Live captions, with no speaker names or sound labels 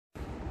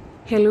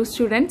Hello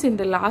students, in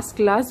the last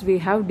class we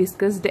have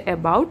discussed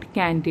about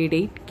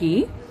candidate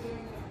key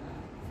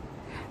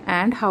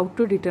and how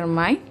to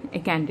determine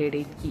a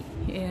candidate key.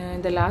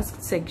 In the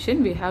last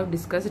section we have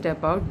discussed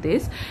about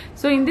this.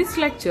 So in this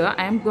lecture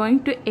I am going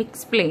to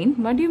explain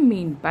what you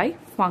mean by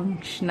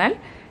functional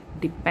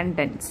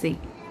dependency.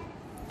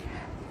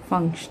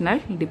 Functional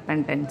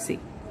dependency.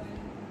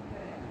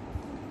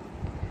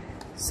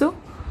 So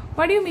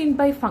what do you mean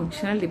by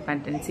functional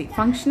dependency?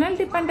 Functional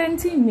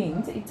dependency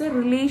means it's a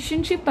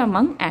relationship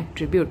among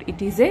attributes.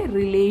 It is a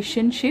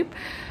relationship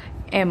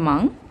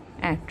among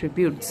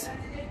attributes.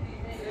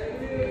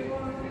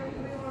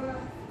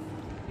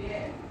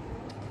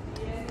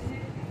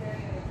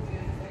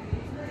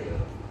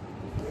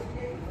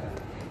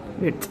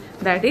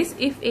 That is,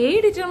 if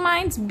A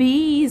determines B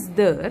is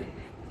there,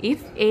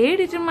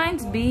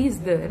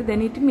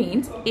 then it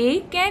means A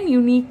can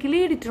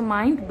uniquely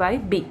determined by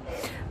B.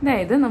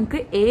 അതായത് നമുക്ക്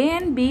A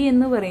and B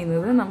എന്ന്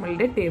പറയുന്നത്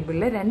നമ്മളുടെ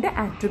ടേബിളിലെ രണ്ട്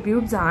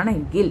attributes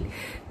ആണെങ്കിൽ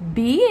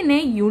ബിനെ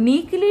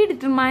യുണീക്ക്ലി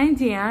determine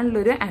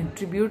ചെയ്യാനുള്ളൊരു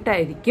attribute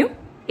ആയിരിക്കും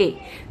A.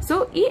 So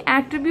ഈ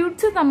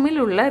ആട്രിബ്യൂട്ട്സ്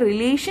തമ്മിലുള്ള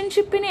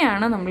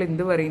റിലേഷൻഷിപ്പിനെയാണ് നമ്മൾ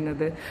എന്ത്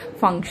പറയുന്നത്?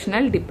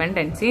 ഫങ്ഷണൽ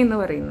ഡിപ്പെൻഡൻസി എന്ന്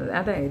പറയുന്നത്.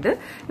 അതായത്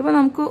ഇപ്പോൾ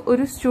നമുക്ക്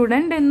ഒരു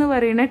സ്റ്റുഡൻറ് എന്ന്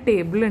പറയുന്ന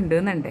ടേബിൾ ഉണ്ട്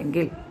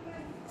എന്നുണ്ടെങ്കിൽ,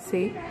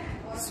 സേ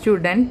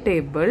സ്റ്റുഡൻറ്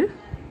ടേബിൾ,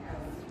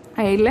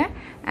 അതിലെ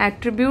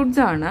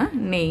ആട്രിബ്യൂട്ട്സ് ആണ്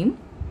name,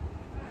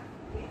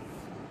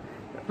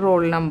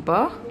 roll number,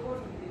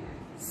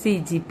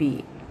 CGPA.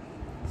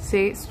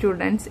 Say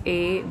students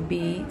A, B,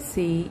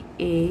 C,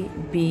 A,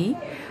 B,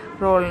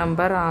 roll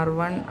number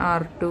R1,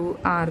 R2,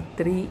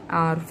 R3,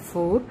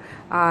 R4,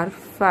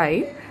 R5,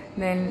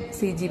 then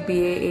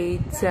CGPA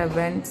 8,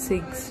 7,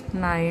 6,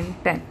 9,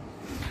 10.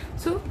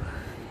 So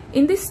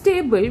in this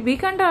table we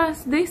can't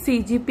ask the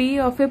CGPA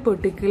of a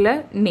particular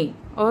name,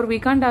 or we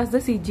can't ask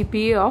the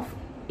CGPA of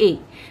A,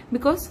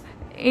 because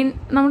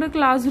നമ്മുടെ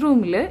class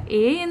റൂമിൽ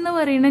A എന്ന്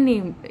പറയുന്ന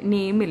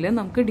നെയിമിൽ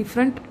നമുക്ക്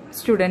different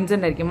students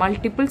ഉണ്ടായിരിക്കും,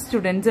 multiple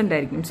students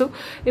ഉണ്ടായിരിക്കും. So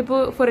ഇപ്പോൾ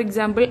for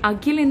example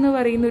Akhil എന്ന്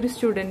പറയുന്ന ഒരു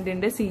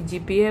സ്റ്റുഡൻറ്റിൻ്റെ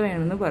CGPA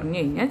വേണമെന്ന് പറഞ്ഞു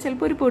കഴിഞ്ഞാൽ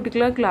ചിലപ്പോൾ ഒരു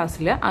പെർട്ടിക്കുലർ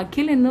ക്ലാസ്സിൽ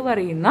അഖിൽ എന്ന്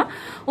പറയുന്ന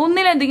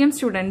ഒന്നിലധികം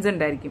സ്റ്റുഡൻസ്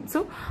ഉണ്ടായിരിക്കും.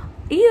 സോ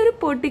ഈ ഒരു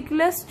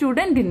പെർട്ടിക്കുലർ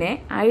സ്റ്റുഡൻറ്റിനെ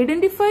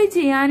ഐഡന്റിഫൈ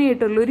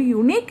ചെയ്യാനായിട്ടുള്ള ഒരു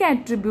യുണീക്ക്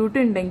ആട്രിബ്യൂട്ട്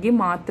ഉണ്ടെങ്കിൽ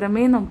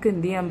മാത്രമേ നമുക്ക്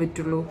എന്ത് ചെയ്യാൻ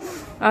പറ്റുള്ളൂ?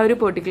 ആ ഒരു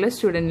പെർട്ടിക്കുലർ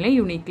സ്റ്റുഡൻറ്റിനെ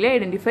യുണീക്ക്ലി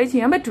ഐഡന്റിഫൈ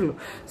ചെയ്യാൻ പറ്റുള്ളൂ.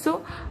 സോ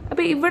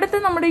അപ്പോൾ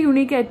ഇവിടുത്തെ നമ്മുടെ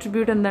യുണീക്ക്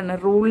ആട്രിബ്യൂട്ട് എന്താണ്?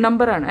 റോൾ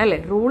നമ്പർ ആണ്, അല്ലെ?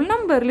 റോൾ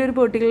നമ്പറിൽ, ഒരു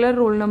പെർട്ടിക്കുലർ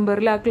റോൾ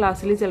നമ്പറിൽ ആ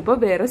ക്ലാസ്സിൽ ചിലപ്പോൾ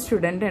വേറെ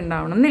സ്റ്റുഡൻറ്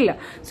ഉണ്ടാവണമെന്നില്ല.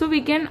 So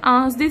we can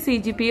ask the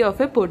CGPA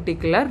of A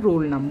particular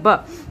roll number.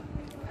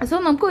 So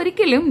നമുക്ക്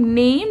ഒരിക്കലും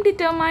നെയിം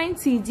ഡിറ്റർമൈൻ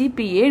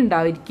CGPA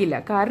ഉണ്ടായിരിക്കില്ല.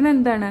 കാരണം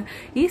എന്താണ്?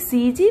 ഈ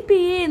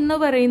CGPA എന്ന്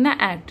പറയുന്ന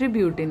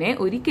ആട്രിബ്യൂട്ടിനെ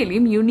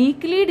ഒരിക്കലും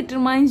യുണീക്ക്ലി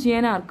ഡിറ്റർമൈൻ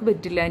ചെയ്യാൻ ആർക്ക്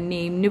പറ്റില്ല?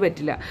 നെയിമിന്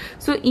പറ്റില്ല.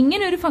 സോ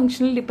ഇങ്ങനെ ഒരു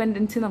ഫങ്ഷണൽ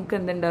ഡിപ്പെൻഡൻസി നമുക്ക്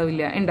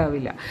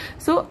ഉണ്ടാവില്ല.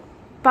 സോ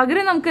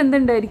പകരം നമുക്ക്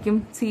എന്തുണ്ടായിരിക്കും?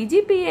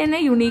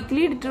 CGPAനെ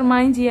യുണീക്ക്ലി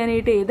ഡിറ്റർമൈൻ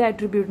ചെയ്യാനായിട്ട് ഏത്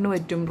ആട്രിബ്യൂട്ടിന്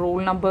പറ്റും?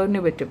 റോൾ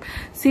നമ്പറിന് പറ്റും.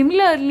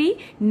 സിമിലർലി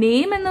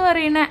നെയിം എന്ന്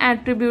പറയുന്ന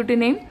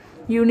ആട്രിബ്യൂട്ടിനെയും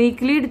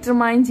യുണീക്ക്ലി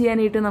ഡിറ്റർമൈൻ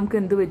ചെയ്യാനായിട്ട് നമുക്ക്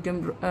എന്ത് പറ്റും?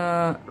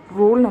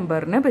 റോൾ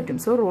നമ്പറിന് പറ്റും.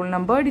 So roll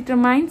number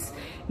determines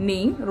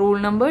name, roll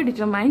number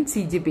determines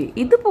CGPA.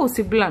 ഇത്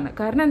പോസിബിൾ ആണ്.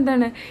 കാരണം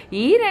എന്താണ്?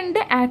 ഈ രണ്ട്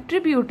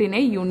ആട്രിബ്യൂട്ടിനെ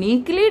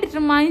യുണീക്ക്ലി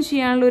ഡിറ്റർമൈൻ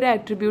ചെയ്യാനുള്ള ഒരു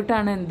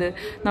ആട്രിബ്യൂട്ടാണ് എന്ത്?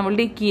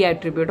 നമ്മളുടെ key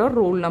attribute or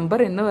roll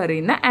number എന്ന്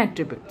പറയുന്ന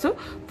ആട്രിബ്യൂട്ട്. സോ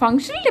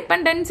ഫങ്ഷണൽ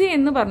ഡിപ്പെൻഡൻസി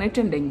എന്ന്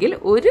പറഞ്ഞിട്ടുണ്ടെങ്കിൽ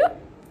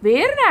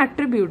വേറൊരു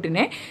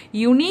ആട്രിബ്യൂട്ടിനെ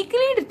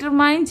യുണീക്ക്ലി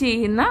ഡിറ്റർമൈൻ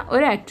ചെയ്യുന്ന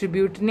ഒരു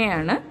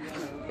ആട്രിബ്യൂട്ടിനെയാണ്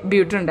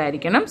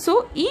ഉണ്ടായിരിക്കണം. സോ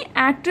ഈ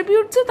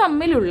ആട്രിബ്യൂട്ട്സ്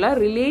തമ്മിലുള്ള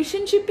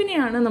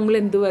റിലേഷൻഷിപ്പിനെയാണ് നമ്മൾ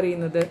എന്ത്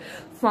പറയുന്നത്?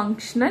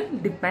 ഫങ്ഷണൽ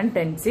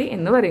ഡിപ്പെൻഡൻസി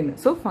എന്ന് പറയുന്നത്.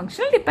 So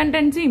functional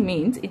dependency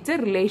means it's A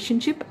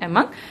relationship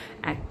among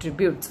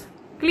attributes.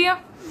 Clear?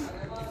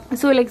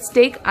 So let's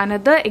take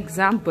another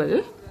example.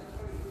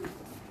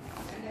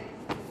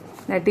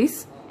 That is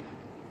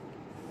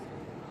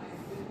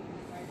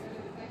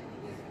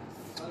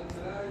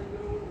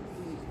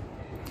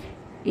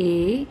A,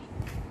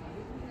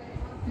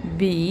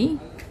 B,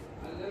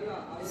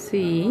 C,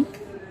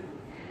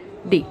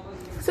 D.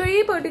 So ഈ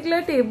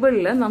പെർട്ടിക്കുലർ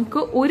ടേബിളിൽ നമുക്ക്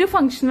ഒരു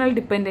ഫങ്ഷണൽ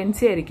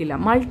ഡിപ്പെൻഡൻസി ആയിരിക്കില്ല,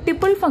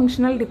 മൾട്ടിപ്പിൾ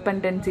ഫങ്ഷണൽ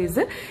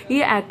ഡിപ്പെൻഡൻസീസ് ഈ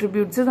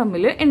ആട്രിബ്യൂട്ട്സ്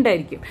തമ്മിൽ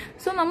ഉണ്ടായിരിക്കും.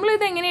 സോ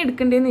നമ്മളിത് എങ്ങനെ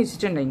എടുക്കേണ്ടതെന്ന്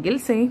വെച്ചിട്ടുണ്ടെങ്കിൽ,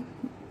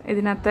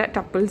 ഇതിനകത്ത്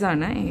ടപ്പിൾസ്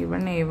ആണ്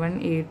A1, A1,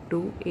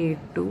 A2,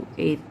 A2,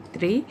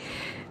 A3,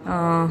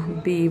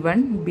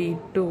 B1,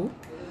 B2,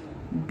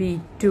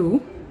 B2,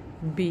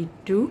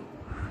 B2,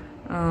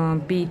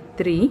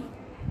 B3,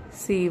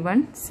 C1,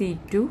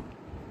 C2,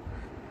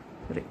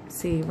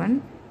 C1,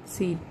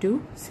 C2,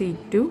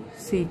 C2,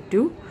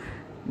 C2,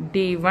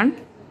 D1,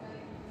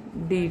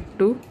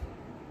 D2,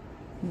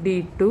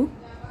 D2,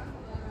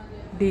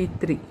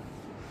 D3.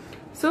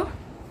 So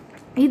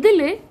ഇതിൽ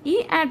ഈ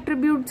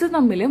ആട്രിബ്യൂട്ട്സ്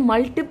തമ്മിൽ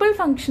മൾട്ടിപ്പിൾ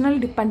ഫങ്ഷണൽ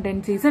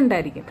ഡിപ്പെൻഡൻസീസ്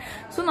ഉണ്ടായിരിക്കും.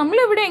 സോ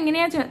നമ്മളിവിടെ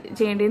എങ്ങനെയാണ്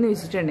ചെയ്യേണ്ടതെന്ന്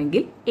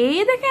വെച്ചിട്ടുണ്ടെങ്കിൽ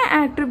ഏതൊക്കെ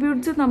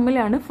ആട്രിബ്യൂട്ട്സ്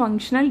തമ്മിലാണ്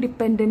ഫങ്ഷണൽ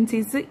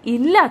ഡിപ്പെൻഡൻസീസ്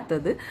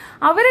ഇല്ലാത്തത്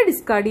അവരെ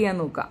ഡിസ്കാർഡ് ചെയ്യാൻ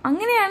നോക്കുക.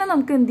 അങ്ങനെയാണ്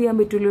നമുക്ക് എന്ത് ചെയ്യാൻ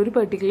പറ്റുള്ളൂ, ഒരു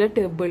പെർട്ടിക്കുലർ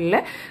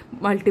ടേബിളിലെ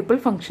മൾട്ടിപ്പിൾ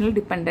ഫങ്ഷണൽ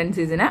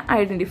ഡിപ്പെൻഡൻസീസിനെ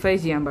ഐഡന്റിഫൈ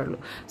ചെയ്യാൻ പാടുള്ളൂ.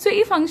 സോ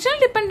ഈ ഫങ്ഷണൽ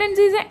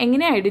ഡിപ്പെൻഡൻസീസ്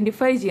എങ്ങനെ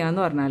ഐഡന്റിഫൈ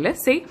ചെയ്യാന്ന് പറഞ്ഞാൽ,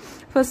 സേ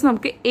ഫസ്റ്റ്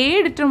നമുക്ക് എ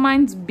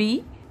ഡിറ്റർമൈൻസ് ബി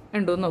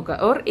ഉണ്ടോന്ന് നോക്കുക,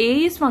 or A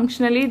is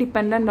functionally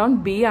dependent on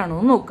B ആണോ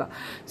എന്ന് നോക്കുക.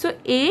 So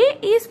A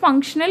is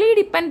functionally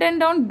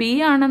dependent on B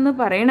ആണെന്ന്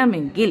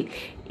പറയണമെങ്കിൽ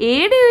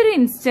എയുടെ ഒരു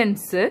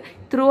instance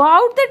through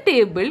out the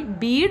table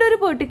ബിയുടെ ഒരു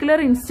പെർട്ടിക്കുലർ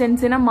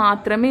ഇൻസ്റ്റൻസിനെ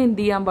മാത്രമേ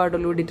എന്ത് ചെയ്യാൻ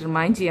പാടുള്ളൂ,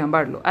 ഡിറ്റർമൈൻ ചെയ്യാൻ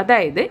പാടുള്ളൂ.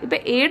 അതായത് ഇപ്പൊ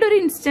എയുടെ ഒരു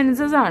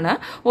ഇൻസ്റ്റൻസസ് ആണ്,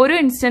 ഓരോ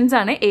ഇൻസ്റ്റൻസ്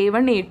ആണ്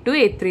A1 A2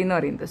 A3 എന്ന്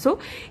പറയുന്നത്. സോ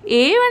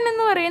A1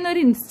 എന്ന് പറയുന്ന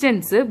ഒരു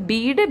ഇൻസ്റ്റൻസ്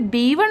ബിയുടെ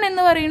B1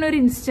 എന്ന് പറയുന്ന ഒരു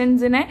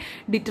ഇൻസ്റ്റൻസിനെ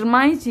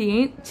ഡിറ്റർമൈൻ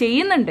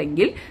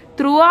ചെയ്യുന്നുണ്ടെങ്കിൽ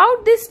ത്രൂ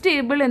ഔട്ട് ദിസ്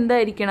ടേബിൾ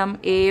എന്തായിരിക്കണം,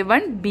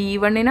 A1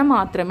 B1നെ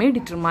മാത്രമേ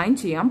ഡിറ്റർമൈൻ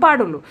ചെയ്യാൻ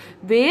പാടുള്ളൂ.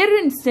 വേറൊരു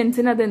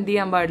ഇൻസ്റ്റൻസിന് അത് എന്ത്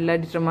ചെയ്യാൻ പാടില്ല,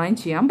 ഡിറ്റർമൈൻ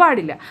ചെയ്യാൻ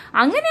പാടില്ല.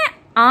 അങ്ങനെ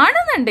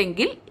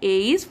ആണെന്നുണ്ടെങ്കിൽ A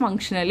is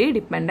functionally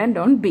dependent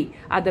on B,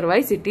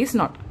 otherwise it is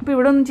not. അപ്പൊ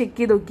ഇവിടെ ഒന്ന് ചെക്ക്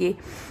ചെയ്ത് നോക്കിയേ,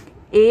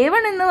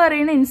 A1 എന്ന്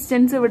പറയുന്ന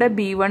ഇൻസ്റ്റൻസ് ഇവിടെ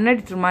B1നെ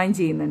ഡിറ്റർമൈൻ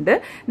ചെയ്യുന്നുണ്ട്.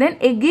 ദെൻ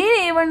എഗെയിൻ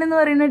A1 എന്ന്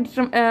പറയുന്ന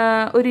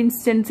ഒരു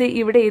ഇൻസ്റ്റൻസ്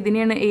ഇവിടെ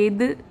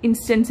ഏത്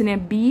ഇൻസ്റ്റൻസിനെ,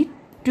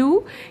 B2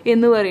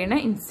 എന്ന് പറയുന്ന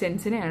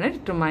ഇൻസ്റ്റൻസിനെയാണ്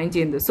ഡിറ്റർമൈൻ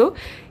ചെയ്യുന്നത്. So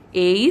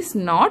A is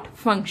not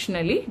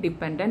functionally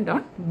dependent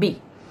on B.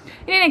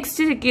 ഇനി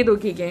നെക്സ്റ്റ് ചെക്ക് ചെയ്ത്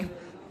നോക്കിക്കേ.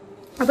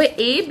 അപ്പൊ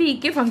എ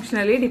ബിക്ക്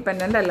ഫങ്ഷണലി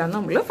ഡിപ്പെൻഡന്റ് അല്ല എന്ന്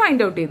നമ്മൾ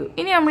ഫൈൻഡ് ഔട്ട് ചെയ്തു.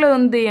 ഇനി നമ്മൾ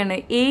എന്ത് ചെയ്യാണ്,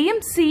 എയും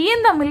സിയും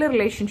തമ്മിൽ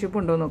റിലേഷൻഷിപ്പ്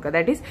ഉണ്ടോ എന്ന് നോക്കുക.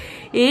 That is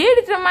A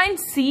determine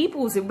C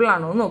possible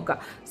ആണോ എന്ന് നോക്കുക.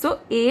 സോ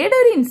എയുടെ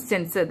ഒരു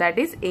ഇൻസ്റ്റൻസ്,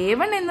 ദാറ്റ് ഈസ്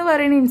A1 എന്ന്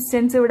പറയുന്ന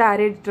ഇൻസ്റ്റൻസ് ഇവിടെ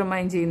ആരെ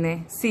ഡിറ്റർമൈൻ ചെയ്യുന്നത്,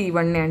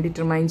 C1നെയാണ്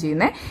ഡിറ്റർമൈൻ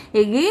ചെയ്യുന്നത്.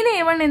 എഗെയിൻ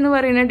A1 എന്ന്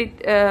പറയുന്ന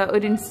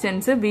ഒരു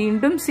ഇൻസ്റ്റൻസ്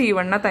വീണ്ടും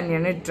C1നെ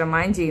തന്നെയാണ്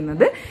ഡിറ്റർമൈൻ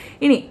ചെയ്യുന്നത്.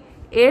 ഇനി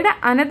എയുടെ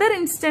അനദർ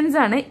ഇൻസ്റ്റൻസ്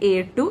ആണ്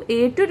A2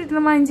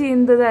 ഡിറ്റർമൈൻ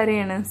ചെയ്യുന്നത്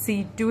ആരെയാണ്,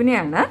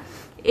 C2നെയാണ്.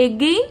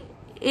 എഗെയിൻ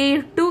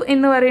A2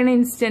 എന്ന് പറയുന്ന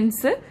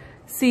ഇൻസ്റ്റൻസ്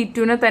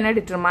C2നെ തന്നെ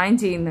ഡിറ്റർമൈൻ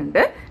ചെയ്യുന്നുണ്ട്.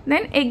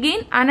 ദെൻ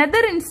എഗെയിൻ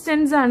അനദർ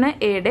ഇൻസ്റ്റൻസ് ആണ്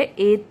എയുടെ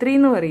A3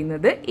 എന്ന്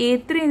പറയുന്നത്.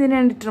 A3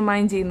 ഇതിനെയാണ്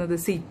ഡിറ്റർമൈൻ ചെയ്യുന്നത്,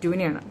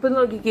 C2നെയാണ്. അപ്പൊ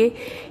നോക്കിക്കേ,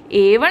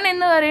 A1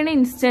 എന്ന് പറയുന്ന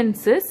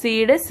ഇൻസ്റ്റൻസ്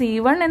സിയുടെ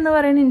C1 എന്ന്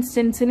പറയുന്ന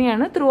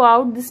ഇൻസ്റ്റൻസിനെയാണ് through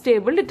out this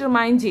table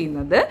determine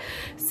ചെയ്യുന്നത്.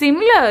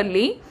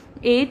 സിമിലർലി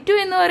A2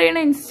 എന്ന് പറയുന്ന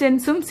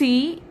ഇൻസ്റ്റൻസും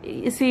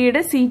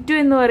സിയുടെ C2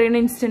 എന്ന് പറയുന്ന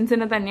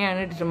ഇൻസ്റ്റൻസിനെ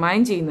തന്നെയാണ്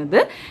ഡിറ്റർമൈൻ ചെയ്യുന്നത്.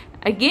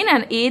 അഗെയിൻ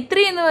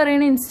A3 എന്ന്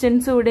പറയുന്ന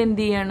ഇൻസ്റ്റൻസ് ഇവിടെ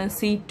എന്ത് ചെയ്യാണ്,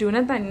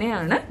 C2നെ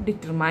തന്നെയാണ്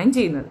ഡിറ്റർമൈൻ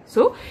ചെയ്യുന്നത്.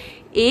 So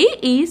A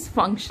is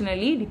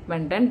functionally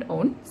dependent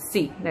on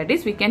C. That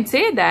is we can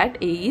say that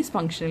A is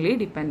functionally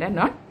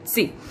dependent on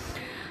C.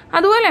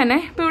 അതുപോലെ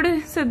തന്നെ ഇപ്പൊ ഇവിടെ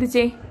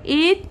ശ്രദ്ധിച്ചേ,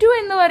 A2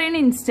 എന്ന്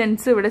പറയുന്ന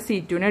ഇൻസ്റ്റൻസ് ഇവിടെ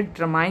C2നെ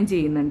ഡിറ്റർമൈൻ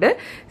ചെയ്യുന്നുണ്ട്.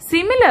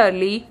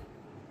 സിമിലർലി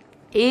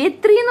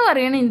A3 എന്ന്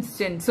പറയുന്ന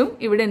ഇൻസ്റ്റൻസും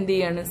ഇവിടെ എന്ത്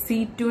ചെയ്യാണ്,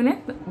 C2നെ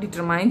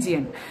ഡിറ്റർമൈൻ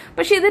ചെയ്യാണ്.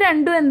 പക്ഷെ ഇത്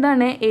രണ്ടും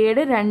എന്താണ്,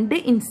 എയുടെ രണ്ട്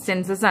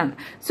ഇൻസ്റ്റൻസസ് ആണ്.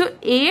 സോ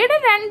എയുടെ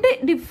രണ്ട്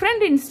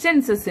ഡിഫറെന്റ്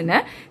ഇൻസ്റ്റൻസസിന്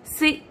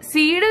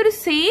സിയുടെ ഒരു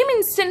സെയിം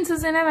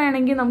ഇൻസ്റ്റൻസസിനെ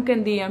വേണമെങ്കിൽ നമുക്ക്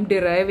എന്ത് ചെയ്യാം,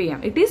 ഡിറൈവ്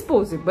ചെയ്യാം. It is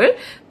possible.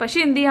 പക്ഷെ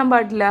എന്ത് ചെയ്യാൻ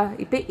പാടില്ല,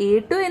 ഇപ്പൊ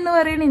A2 എന്ന്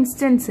പറയുന്ന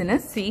ഇൻസ്റ്റൻസിന്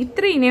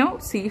C3നെയോ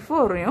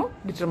C4നെയോ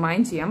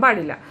ഡിറ്റർമൈൻ ചെയ്യാൻ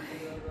പാടില്ല.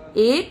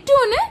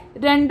 A2ന്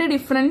രണ്ട്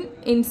ഡിഫറെന്റ്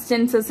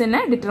ഇൻസ്റ്റൻസസിനെ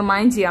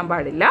ഡിറ്റർമൈൻ ചെയ്യാൻ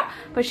പാടില്ല.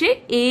 പക്ഷെ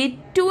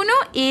A2നോ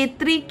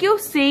A3ക്കോ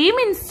സെയിം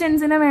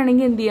ഇൻസ്റ്റൻസിനെ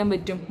വേണമെങ്കിൽ എന്ത് ചെയ്യാൻ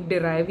പറ്റും,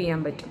 ഡിറൈവ് ചെയ്യാൻ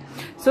പറ്റും.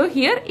 So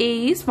here A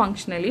is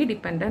functionally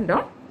dependent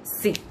on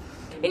C.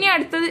 ഇനി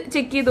അടുത്തത്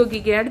ചെക്ക് ചെയ്ത്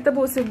നോക്കിക്കേ. അടുത്ത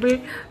പോസിബിൾ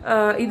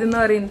ഇതെന്ന്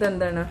പറയുന്നത്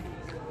എന്താണ്,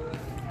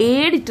 A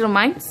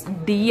ഡിറ്റർമൈൻസ്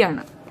D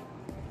ആണ്.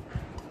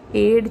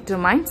 A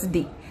determines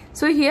D.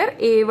 So here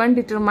A1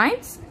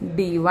 determines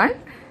D1.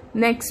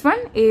 Next one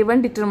A1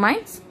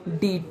 determines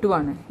D2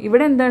 ആണ്.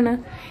 ഇവിടെ എന്താണ്,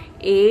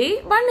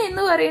 A1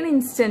 എന്ന് പറയുന്ന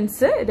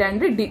ഇൻസ്റ്റൻസ്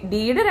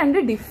ഡിയുടെ രണ്ട്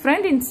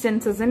ഡിഫറെന്റ്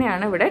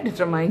ഇൻസ്റ്റൻസസിനെയാണ് ഇവിടെ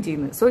ഡിറ്റർമൈൻ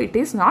ചെയ്യുന്നത്. So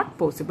it is not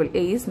possible.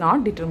 A is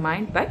not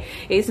determined by,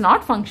 A is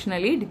not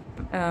functionally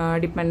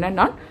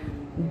dependent on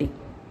D.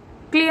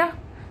 Clear?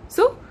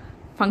 So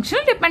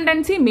functional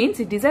dependency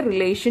means it is A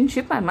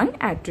relationship among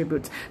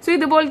attributes. So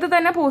ഇതുപോലത്തെ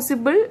തന്നെ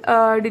possible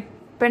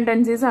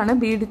dependencies ആണ്.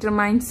 B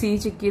determines C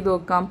check ചെയ്ത്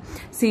നോക്കാം,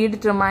 C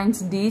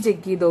determines D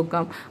check ചെയ്ത്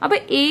നോക്കാം. അപ്പൊ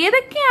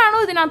ഏതൊക്കെയാണോ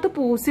ഇതിനകത്ത്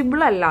possible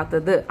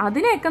അല്ലാത്തത്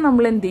അതിനെയൊക്കെ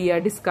നമ്മൾ എന്ത് ചെയ്യുക,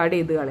 ഡിസ്കാർഡ്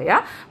ചെയ്ത്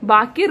കളയുക.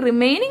 ബാക്കി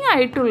റിമൈനിങ്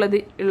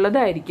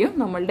ഉള്ളതായിരിക്കും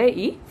നമ്മളുടെ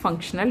ഈ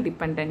ഫങ്ഷണൽ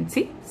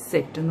ഡിപ്പെൻഡൻസി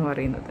സെറ്റ് എന്ന്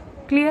പറയുന്നത്.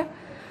 Clear?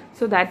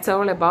 So that's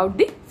all about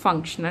the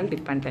functional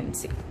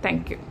dependency.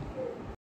 Thank you.